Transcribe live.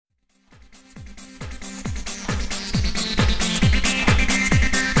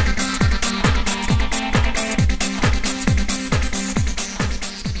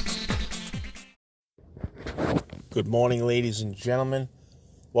Good morning, ladies and gentlemen.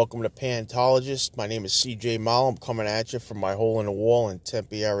 Welcome to Paleontologist. My name is CJ Mall. I'm coming at you from my hole in the wall in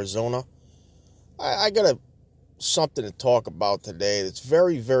Tempe, Arizona. I got something to talk about today that's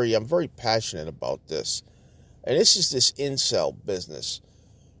I'm very passionate about this. And this is this incel business.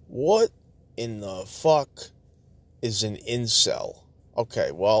 What in the fuck is an incel?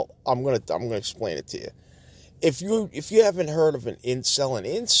 Okay, well, I'm gonna explain it to you. If you haven't heard of an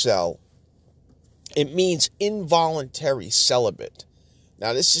incel, it means involuntary celibate.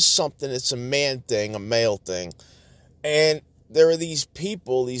 Now, this is something, it's a man thing, a male thing. And there are these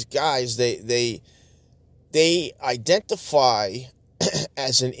people, these guys, they identify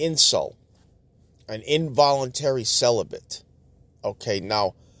as an incel, an involuntary celibate. Okay,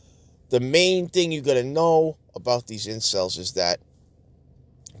 now, the main thing you got to know about these incels is that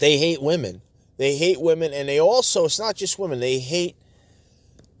they hate women. They hate women, and they also, it's not just women, they hate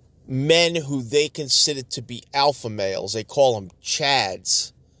men who they consider to be alpha males. They call them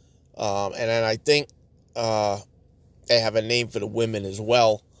chads. And then I think they have a name for the women as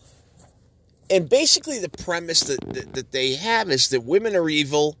well. And basically the premise that they have is that women are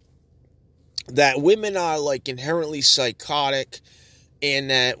evil, that women are like inherently psychotic, and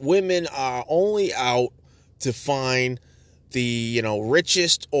that women are only out to find the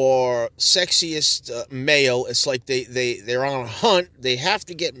richest or sexiest male. It's like they're on a hunt. They have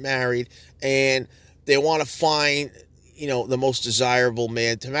to get married, and they want to find the most desirable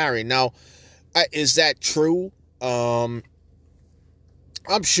man to marry. Now, is that true? I'm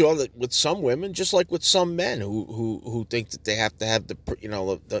sure that with some women, just like with some men who think that they have to have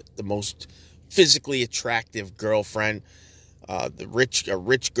the most physically attractive girlfriend. A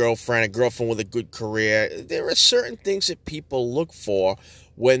rich girlfriend, a girlfriend with a good career. There are certain things that people look for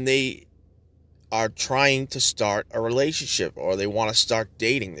when they are trying to start a relationship or they want to start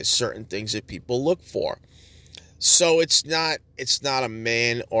dating. There's certain things that people look for. So it's not a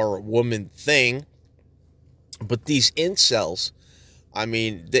man or a woman thing. But these incels, I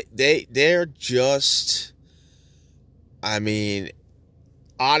mean, they're just, I mean,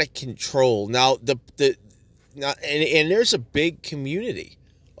 out of control. Now Now, and there's a big community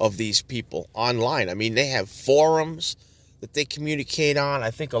of these people online. I mean, they have forums that they communicate on. I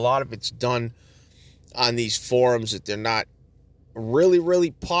think a lot of it's done on these forums that they're not really,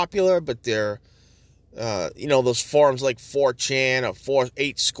 really popular, but they're, those forums like 4chan or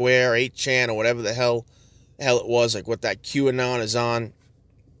 8 Square, 8chan, or whatever the hell it was, like what that QAnon is on.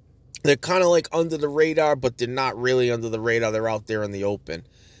 They're kind of like under the radar, but they're not really under the radar. They're out there in the open.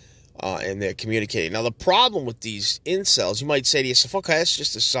 And they're communicating. Now, the problem with these incels, you might say to yourself, okay, that's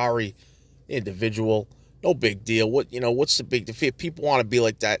just a sorry individual. No big deal. What's the big deal? If people want to be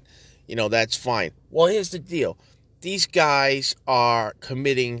like that, that's fine. Well, here's the deal. These guys are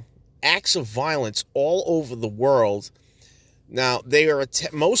committing acts of violence all over the world. Now, they are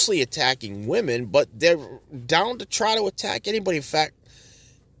mostly attacking women, but they're down to try to attack anybody. In fact,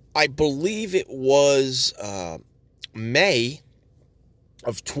 I believe it was May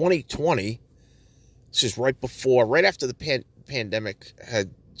of 2020, this is right after the pandemic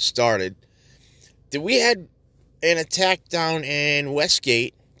had started, that we had an attack down in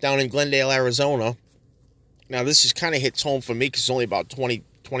Westgate, down in Glendale, Arizona. Now, this is kind of hits home for me because it's only about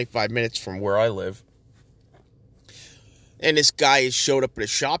 25 minutes from where I live. And this guy has showed up at a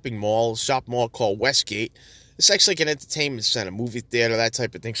shopping mall called Westgate. It's actually like an entertainment center, movie theater, that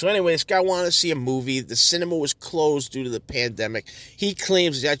type of thing. So anyway, this guy wanted to see a movie. The cinema was closed due to the pandemic. He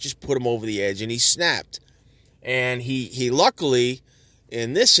claims that just put him over the edge, and he snapped. And he luckily,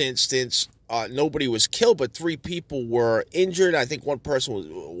 in this instance, nobody was killed, but 3 people were injured. I think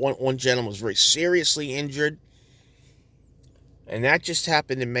one gentleman was very seriously injured. And that just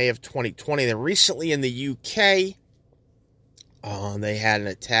happened in May of 2020. Then recently in the UK, they had an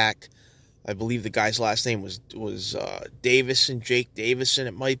attack. I believe the guy's last name was Davison, Jake Davison,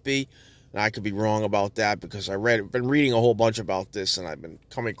 it might be. And I could be wrong about that because I've been reading a whole bunch about this, and I've been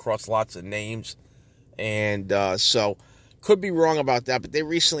coming across lots of names. And so, could be wrong about that, but they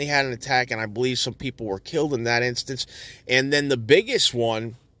recently had an attack, and I believe some people were killed in that instance. And then the biggest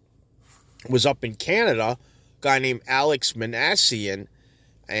one was up in Canada, a guy named Alex Manassian,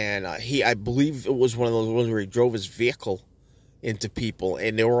 and I believe it was one of those ones where he drove his vehicle into people,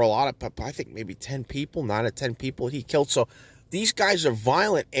 and there were a lot of, I think maybe 10 people, 9 or 10 people he killed. So these guys are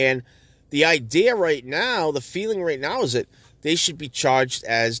violent, and the idea right now, the feeling right now is that they should be charged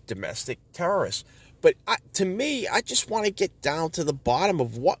as domestic terrorists. But to me, I just want to get down to the bottom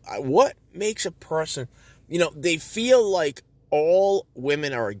of what makes a person, they feel like all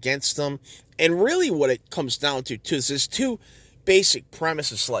women are against them, and really what it comes down to is there's 2 basic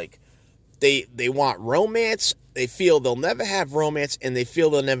premises, like they want romance They feel they'll never have romance, and they feel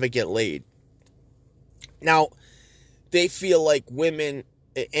they'll never get laid. Now, they feel like women,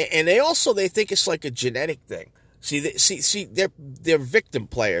 and they think it's like a genetic thing. See, they're victim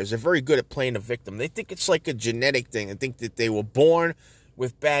players. They're very good at playing a victim. They think it's like a genetic thing. They think that they were born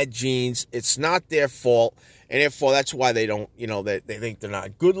with bad genes. It's not their fault, and therefore that's why they don't. They think they're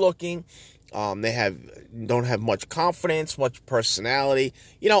not good looking. They don't have much confidence, much personality.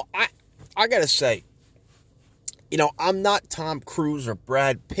 I gotta say, I'm not Tom Cruise or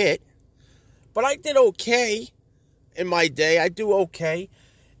Brad Pitt, but I did okay in my day. I do okay.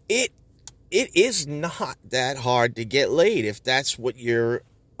 It is not that hard to get laid if that's what you're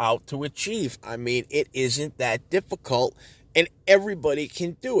out to achieve. I mean, it isn't that difficult, and everybody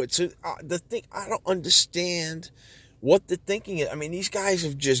can do it. So I don't understand what the thinking is. I mean, these guys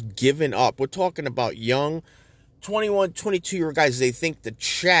have just given up. We're talking about young 21, 22-year-old guys. They think the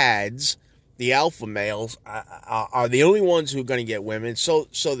chads, the alpha males, are the only ones who are going to get women. So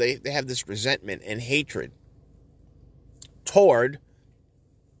they have this resentment and hatred toward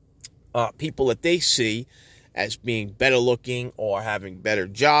people that they see as being better looking or having better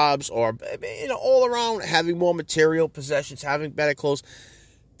jobs or, all around having more material possessions, having better clothes.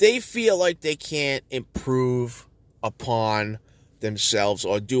 They feel like they can't improve upon themselves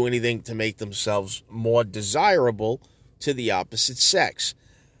or do anything to make themselves more desirable to the opposite sex.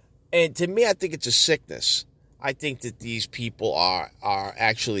 And to me, I think it's a sickness. I think that these people are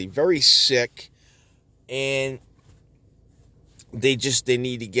actually very sick, and they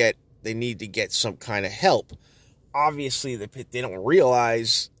need to get some kind of help. Obviously, they don't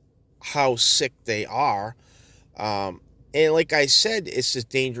realize how sick they are. And like I said, it's a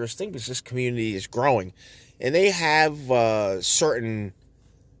dangerous thing because this community is growing. And they have certain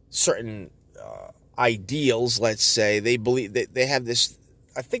ideals, let's say. They believe that they have this,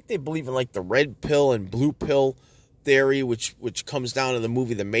 I think they believe in like the red pill and blue pill theory, which comes down to the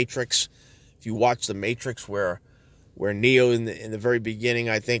movie The Matrix. If you watch The Matrix, where Neo in the very beginning,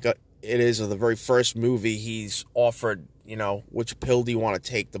 I think it is, of the very first movie, he's offered, which pill do you want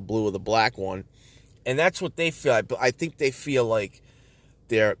to take, the blue or the black one? And that's what they feel. I think they feel like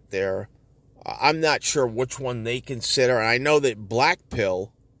they're I'm not sure which one they consider. And I know that black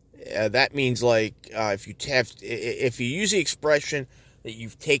pill, that means like if you use the expression that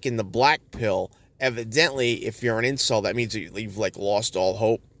you've taken the black pill, evidently, if you're an incel, that means that you've like lost all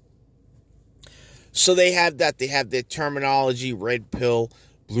hope. So they have that. They have their terminology: red pill,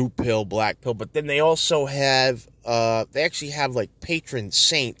 blue pill, black pill. But then they also have, they actually have like patron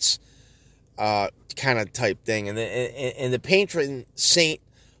saints, kind of type thing. And the patron saint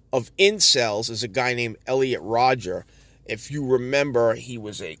of incels is a guy named Elliot Rodger. If you remember, he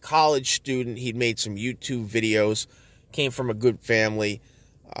was a college student. He'd made some YouTube videos, came from a good family,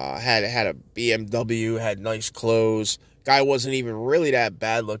 had a BMW, had nice clothes. Guy wasn't even really that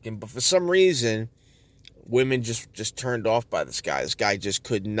bad looking, but for some reason, women just turned off by this guy. This guy just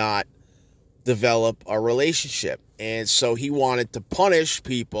could not develop a relationship. And so he wanted to punish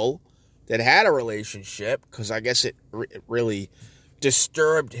people that had a relationship, because I guess it really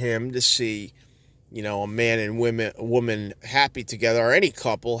disturbed him to see, a man and a woman happy together, or any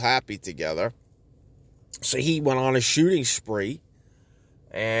couple happy together. So he went on a shooting spree.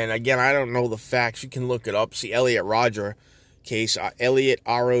 And again, I don't know the facts. You can look it up. See Elliot Rodger case, Elliot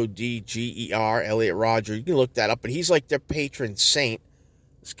Rodger, Elliot Rodger. You can look that up. But he's like their patron saint.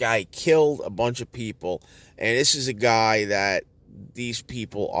 This guy killed a bunch of people, and this is a guy that these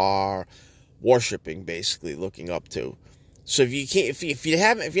people are worshiping, basically looking up to. So if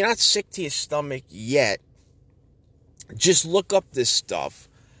you're not sick to your stomach yet, just look up this stuff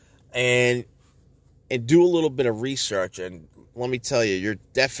and do a little bit of research. And let me tell you, you're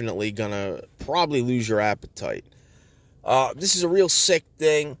definitely gonna probably lose your appetite. This is a real sick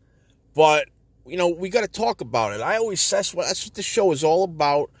thing, but we got to talk about it. I always say that's what the show is all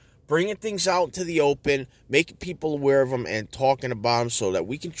about: bringing things out into the open, making people aware of them, and talking about them so that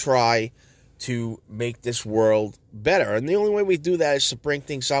we can try to make this world better. And the only way we do that is to bring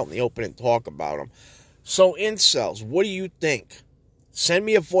things out in the open and talk about them. So, incels, what do you think? Send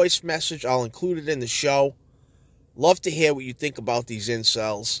me a voice message. I'll include it in the show. Love to hear what you think about these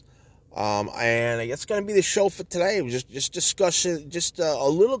incels. And that's going to be the show for today. It was just discussion, a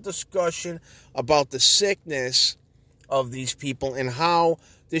little discussion about the sickness of these people and how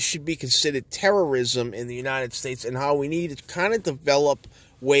this should be considered terrorism in the United States, and how we need to kind of develop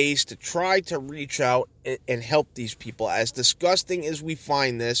ways to try to reach out and help these people. As disgusting as we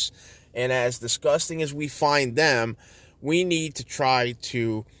find this, and as disgusting as we find them, we need to try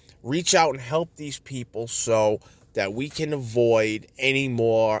to reach out and help these people so that we can avoid any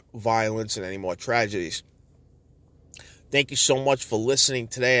more violence and any more tragedies. Thank you so much for listening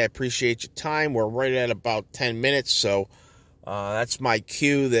today. I appreciate your time. We're right at about 10 minutes, so that's my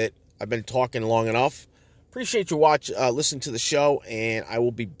cue that I've been talking long enough. Appreciate you listening to the show, and I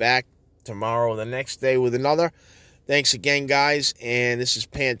will be back tomorrow or the next day with another. Thanks again, guys, and this is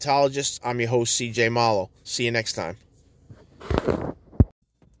Pantologist. I'm your host, CJ Malo. See you next time.